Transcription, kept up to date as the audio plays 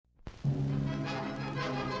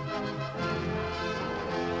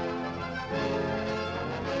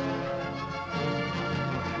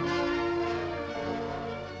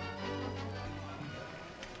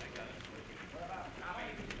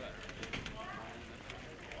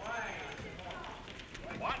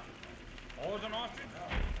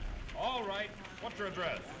after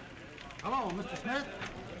address. Hello, Mr. Smith.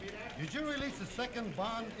 Did you release the second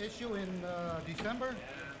bond issue in December?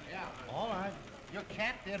 Yeah. All right. Your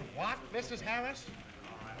cat did what, Mrs. Harris?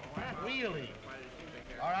 Really?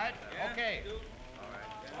 All right, okay.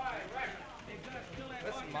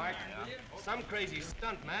 Listen, Mark, some crazy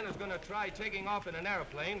stunt man is going to try taking off in an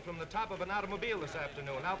airplane from the top of an automobile this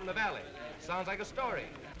afternoon out in the valley. Sounds like a story.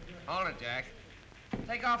 Hold it, Jack.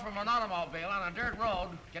 Take off from an automobile on a dirt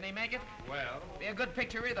road. Can he make it? Well, Be a good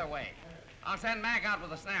picture either way. I'll send Mac out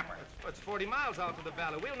with a snapper. it's 40 miles out to the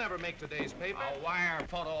valley. We'll never make today's paper. A wire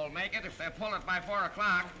photo will make it if they pull it by 4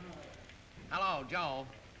 o'clock. Hello, Joe.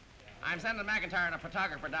 I'm sending McIntyre and a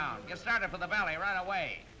photographer down. Get started for the valley right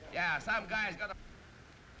away. Yeah, some guy's got a...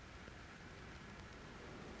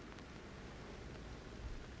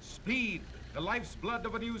 Speed, the life's blood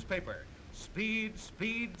of a newspaper. Speed,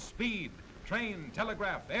 speed, speed. Train,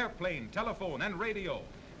 telegraph, airplane, telephone, and radio.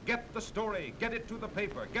 Get the story, get it to the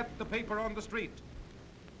paper, get the paper on the street.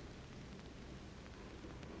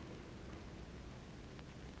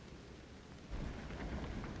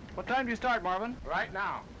 What time do you start, Marvin? Right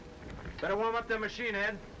now. Better warm up the machine,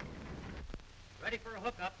 Ed. Ready for a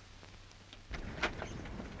hookup.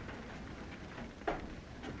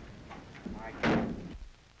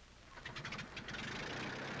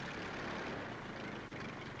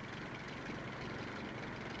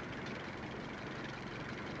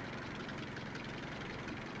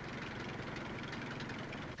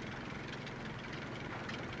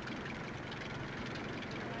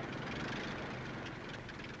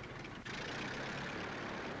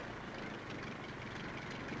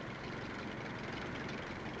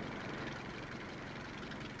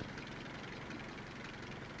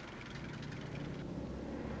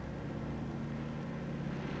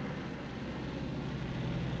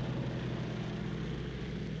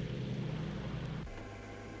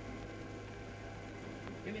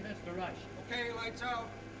 Give me this to rush. Okay, lights out.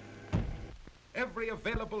 Every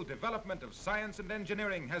available development of science and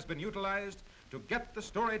engineering has been utilized to get the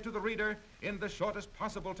story to the reader in the shortest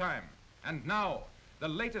possible time. And now, the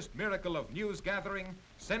latest miracle of news gathering,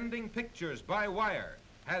 sending pictures by wire,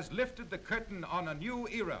 has lifted the curtain on a new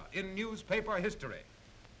era in newspaper history.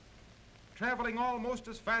 Traveling almost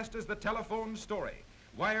as fast as the telephone story,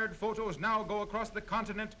 wired photos now go across the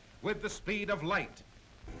continent with the speed of light.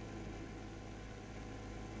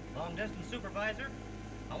 Long-distance supervisor,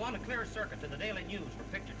 I want a clear circuit to the Daily News for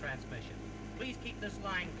picture transmission. Please keep this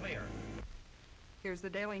line clear. Here's the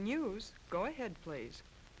Daily News. Go ahead, please.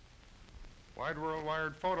 Wide World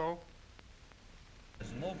Wired Photo. This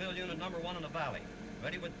is Mobile Unit number 1 in the valley,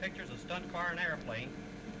 ready with pictures of stunt car and airplane.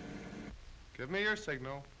 Give me your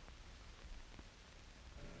signal.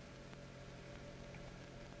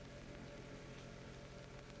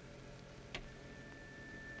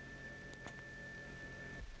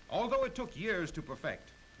 Although it took years to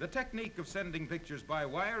perfect, the technique of sending pictures by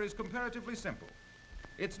wire is comparatively simple.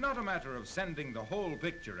 It's not a matter of sending the whole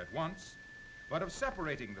picture at once, but of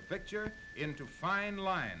separating the picture into fine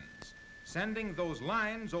lines, sending those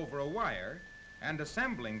lines over a wire and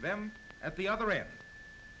assembling them at the other end.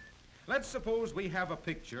 Let's suppose we have a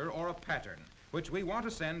picture or a pattern which we want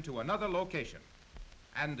to send to another location,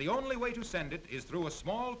 and the only way to send it is through a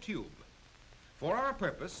small tube. For our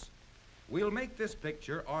purpose, we'll make this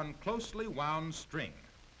picture on closely wound string.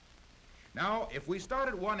 Now, if we start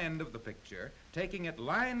at one end of the picture, taking it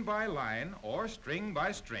line by line or string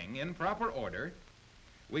by string in proper order,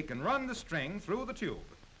 we can run the string through the tube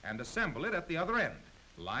and assemble it at the other end,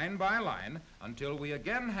 line by line, until we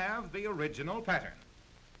again have the original pattern.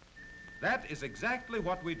 That is exactly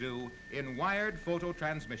what we do in wired photo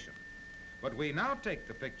transmission. But we now take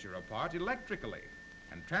the picture apart electrically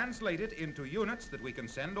and translate it into units that we can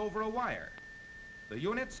send over a wire. The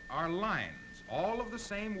units are lines, all of the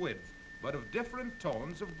same width, but of different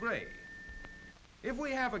tones of gray. If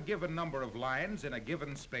we have a given number of lines in a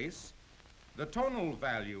given space, the tonal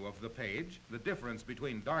value of the page, the difference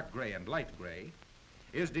between dark gray and light gray,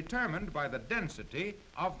 is determined by the density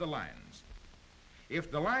of the lines.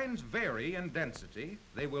 If the lines vary in density,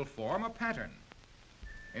 they will form a pattern.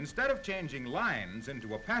 Instead of changing lines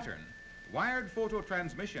into a pattern, wired photo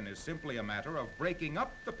transmission is simply a matter of breaking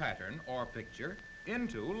up the pattern or picture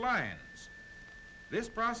into lines. This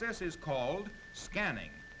process is called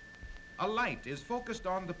scanning. A light is focused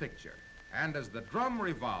on the picture, and as the drum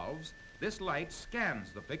revolves, this light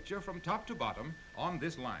scans the picture from top to bottom on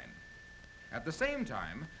this line. At the same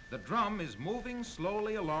time, the drum is moving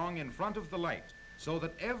slowly along in front of the light, so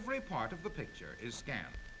that every part of the picture is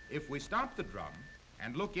scanned. If we stop the drum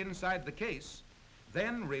and look inside the case,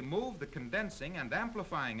 then remove the condensing and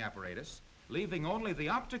amplifying apparatus, leaving only the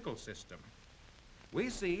optical system, we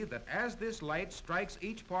see that as this light strikes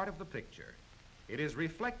each part of the picture, it is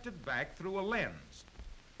reflected back through a lens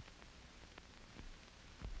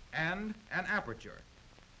and an aperture.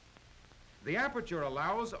 The aperture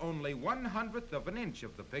allows only 1/100th of an inch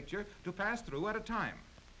of the picture to pass through at a time,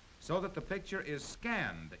 so that the picture is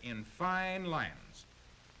scanned in fine lines.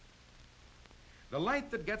 The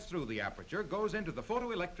light that gets through the aperture goes into the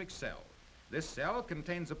photoelectric cell. This cell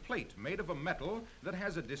contains a plate made of a metal that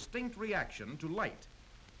has a distinct reaction to light.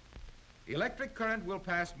 Electric current will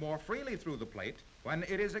pass more freely through the plate when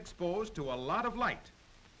it is exposed to a lot of light.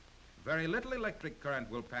 Very little electric current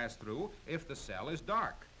will pass through if the cell is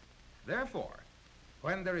dark. Therefore,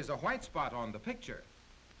 when there is a white spot on the picture,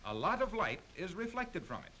 a lot of light is reflected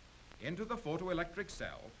from it into the photoelectric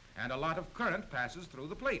cell, and a lot of current passes through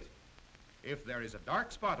the plate. If there is a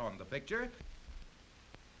dark spot on the picture,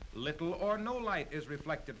 little or no light is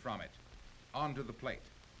reflected from it onto the plate,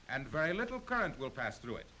 and very little current will pass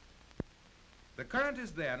through it. The current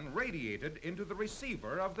is then radiated into the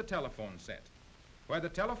receiver of the telephone set, where the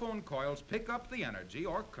telephone coils pick up the energy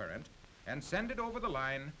or current and send it over the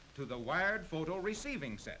line to the wired photo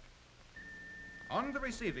receiving set. On the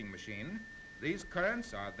receiving machine, these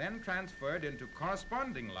currents are then transferred into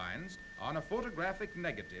corresponding lines on a photographic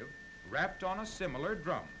negative wrapped on a similar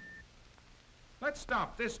drum. Let's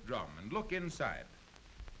stop this drum and look inside.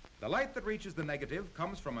 The light that reaches the negative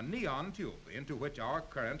comes from a neon tube into which our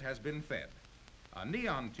current has been fed. A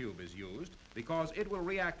neon tube is used because it will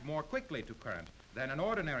react more quickly to current than an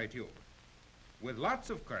ordinary tube. With lots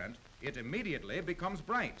of current, it immediately becomes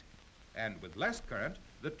bright, and with less current,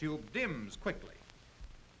 the tube dims quickly.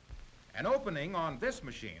 An opening on this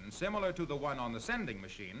machine, similar to the one on the sending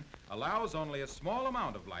machine, allows only a small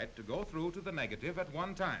amount of light to go through to the negative at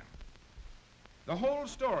one time. The whole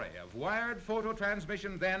story of wired photo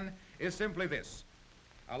transmission, then, is simply this.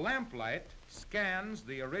 A lamplight scans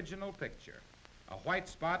the original picture. A white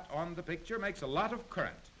spot on the picture makes a lot of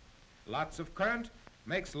current. Lots of current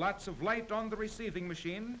makes lots of light on the receiving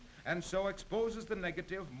machine, and so exposes the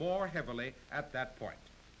negative more heavily at that point.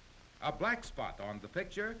 A black spot on the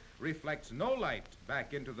picture reflects no light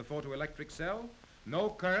back into the photoelectric cell, no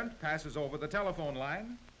current passes over the telephone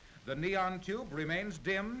line, the neon tube remains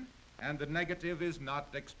dim, and the negative is not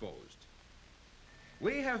exposed.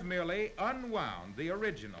 We have merely unwound the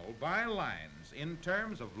original by lines in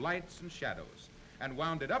terms of lights and shadows, and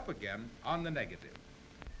wound it up again on the negative.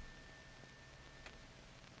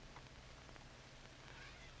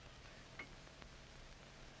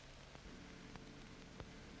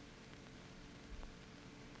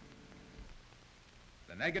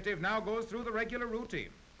 The negative now goes through the regular routine.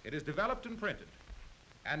 It is developed and printed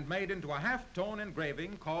and made into a half-tone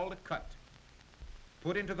engraving called a cut.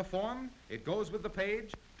 Put into the form, it goes with the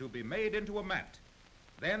page to be made into a mat,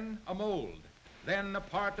 then a mold, then a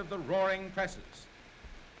part of the roaring presses.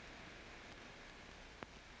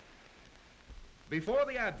 Before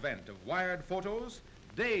the advent of wired photos,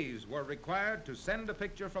 days were required to send a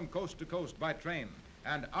picture from coast to coast by train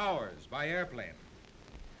and hours by airplane.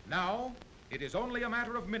 Now, it is only a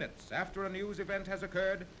matter of minutes after a news event has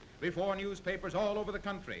occurred before newspapers all over the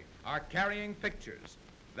country are carrying pictures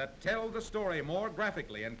that tell the story more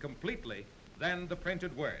graphically and completely than the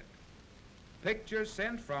printed word. Pictures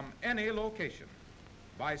sent from any location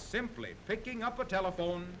by simply picking up a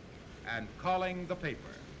telephone and calling the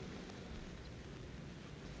paper.